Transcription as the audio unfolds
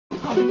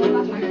haven't done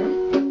that either.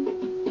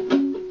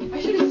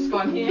 I should have just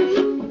gone here.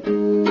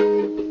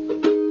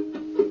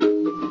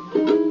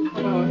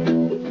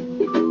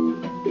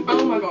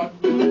 Oh my god.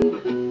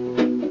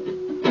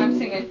 I'm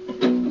singing.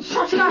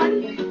 Shotgun!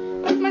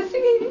 That's my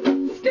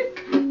singing stick.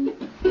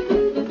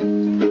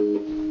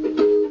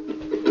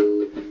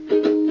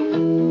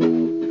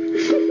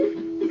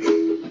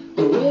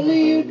 Well,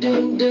 you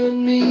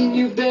done mean,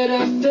 you bet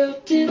I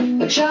felt it.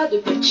 I tried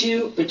to beat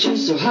you, but you're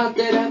so hot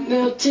that I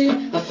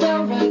melted. I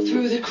fell right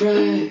through the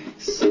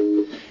cracks,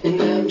 and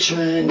now I'm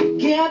trying to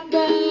get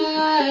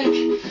back.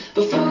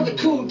 Before the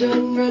cool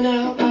done run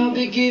out, I'll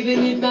be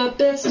giving it my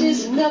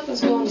bestest, and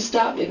nothing's gonna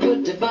stop me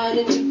but divine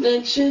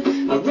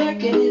intervention. I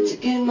reckon it's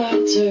again my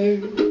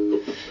turn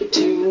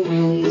to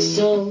win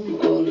some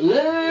or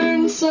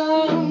learn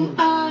some.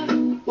 I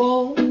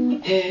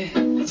won't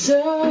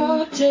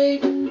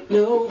hesitate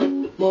no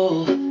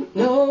more,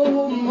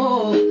 no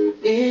more.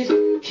 It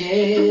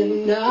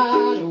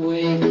cannot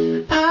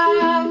wait.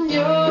 I'm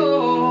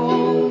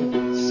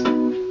yours.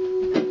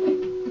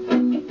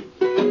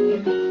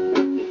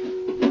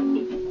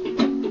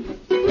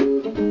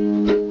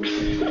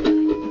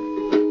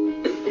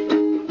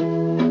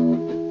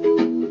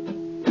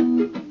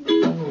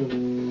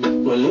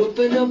 Well,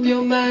 open up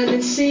your mind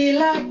and see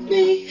like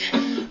me.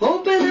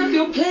 Open up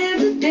your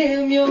plans and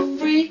damn, you're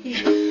free.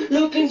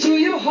 Look into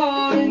your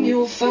heart and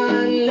you'll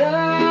find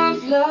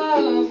love,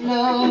 love,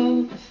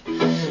 love.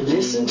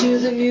 Listen to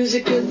the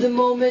music of the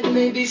moment,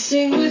 maybe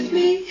sing with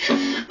me.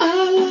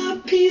 A la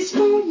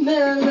peaceful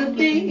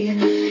melody.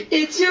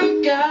 It's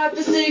your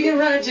God-forsaken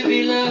right to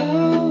be loved.